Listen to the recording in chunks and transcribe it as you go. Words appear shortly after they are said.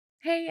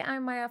Hey,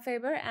 I'm Maja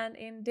Faber, and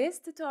in this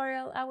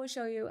tutorial I will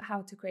show you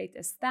how to create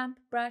a stamp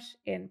brush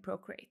in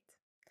Procreate.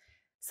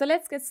 So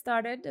let's get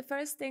started. The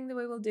first thing that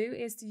we will do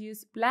is to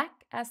use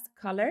black as the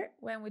color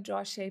when we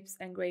draw shapes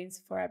and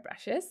grains for our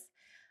brushes.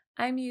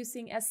 I'm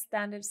using a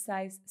standard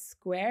size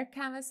square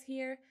canvas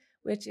here,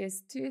 which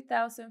is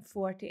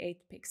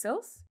 2048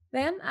 pixels.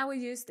 Then I will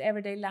use the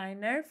everyday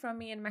liner from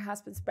me and my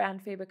husband's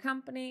brand Faber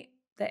Company.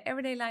 The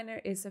everyday liner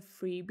is a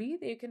freebie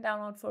that you can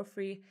download for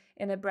free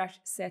in a brush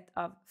set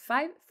of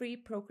 5 free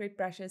Procreate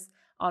brushes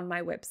on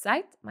my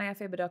website,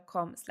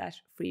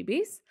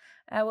 majafaber.com/freebies.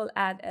 I will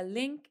add a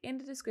link in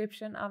the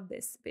description of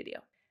this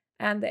video.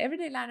 And the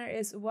everyday liner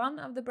is one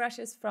of the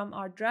brushes from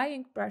our dry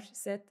ink brush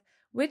set,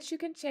 which you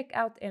can check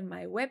out in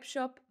my web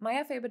shop,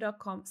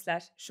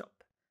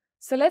 majafaber.com/shop.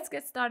 So let's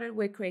get started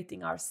with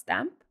creating our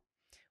stamp.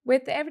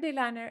 With the everyday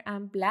liner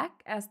and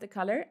black as the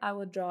color, I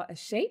will draw a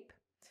shape.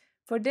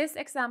 For this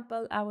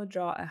example, I will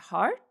draw a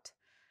heart.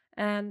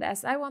 And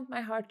as I want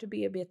my heart to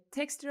be a bit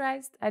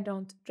texturized, I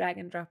don't drag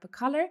and drop a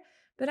color,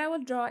 but I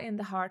will draw in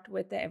the heart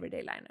with the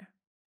everyday liner.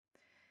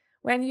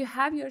 When you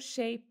have your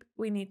shape,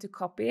 we need to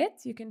copy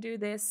it. You can do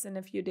this in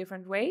a few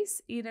different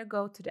ways. Either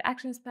go to the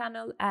Actions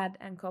panel, add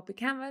and copy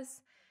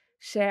canvas,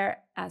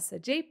 share as a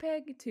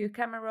JPEG to your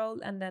camera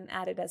roll and then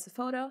add it as a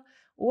photo.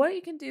 Or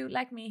you can do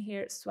like me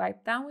here,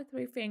 swipe down with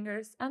 3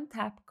 fingers and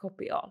tap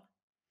copy all.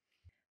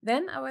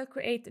 Then I will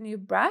create a new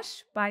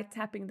brush by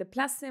tapping the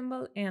plus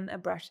symbol in a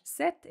brush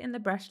set in the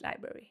brush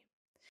library.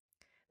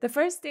 The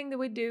first thing that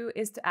we do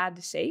is to add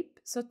the shape.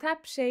 So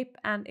tap shape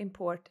and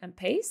import and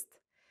paste.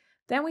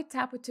 Then we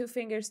tap with 2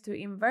 fingers to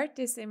invert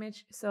this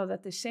image so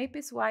that the shape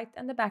is white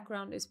and the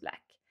background is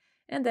black.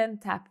 And then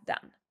tap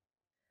done.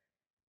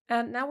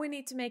 And now we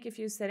need to make a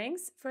few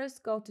settings.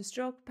 First go to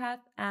stroke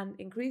path and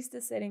increase the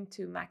setting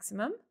to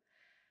maximum.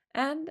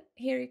 And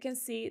here you can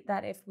see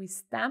that if we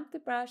stamp the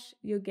brush,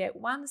 you get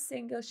one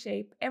single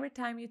shape every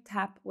time you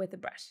tap with the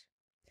brush.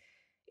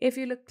 If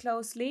you look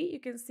closely, you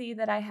can see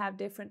that I have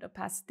different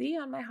opacity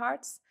on my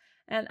hearts,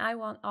 and I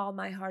want all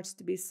my hearts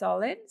to be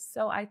solid,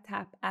 so I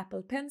tap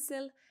Apple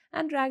Pencil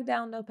and drag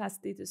down the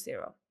opacity to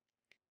 0.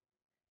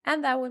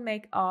 And that will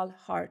make all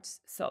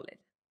hearts solid.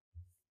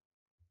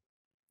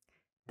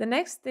 The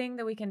next thing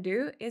that we can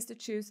do is to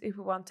choose if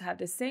we want to have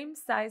the same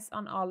size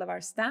on all of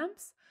our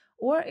stamps,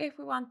 or if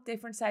we want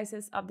different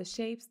sizes of the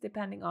shapes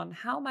depending on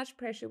how much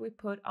pressure we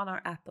put on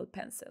our Apple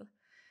Pencil.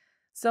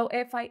 So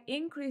if I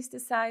increase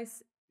the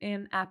size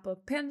in Apple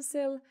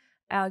Pencil,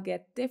 I'll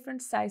get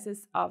different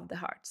sizes of the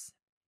hearts.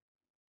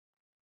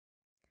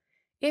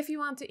 If you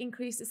want to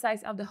increase the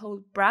size of the whole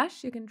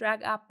brush, you can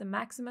drag up the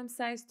maximum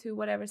size to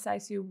whatever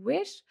size you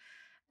wish.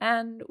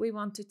 And we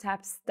want to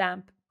tap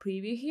Stamp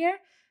Preview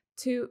here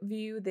to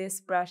view this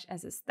brush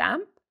as a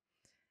stamp.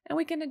 And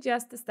we can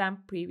adjust the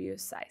stamp preview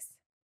size.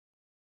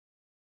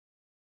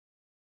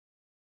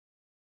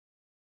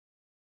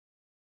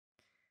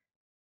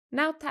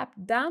 Now tap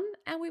done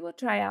and we will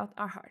try out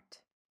our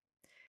heart.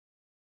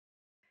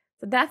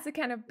 So that's a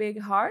kind of big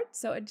heart,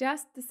 so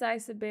adjust the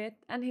size a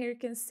bit, and here you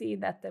can see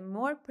that the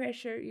more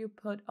pressure you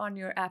put on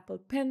your Apple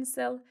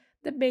Pencil,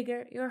 the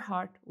bigger your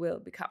heart will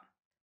become.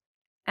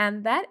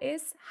 And that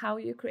is how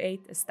you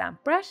create a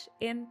stamp brush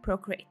in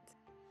Procreate.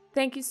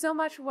 Thank you so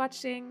much for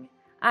watching.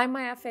 I'm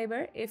Maja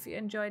Faber. If you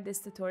enjoyed this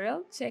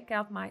tutorial, check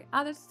out my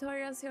other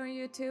tutorials here on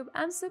YouTube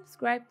and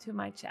subscribe to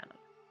my channel.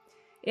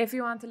 If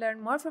you want to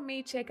learn more from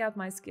me, check out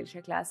my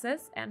Skillshare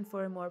classes, and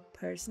for a more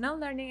personal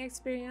learning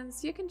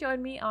experience, you can join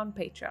me on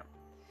Patreon.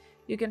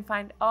 You can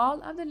find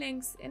all of the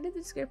links in the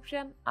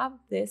description of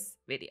this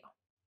video.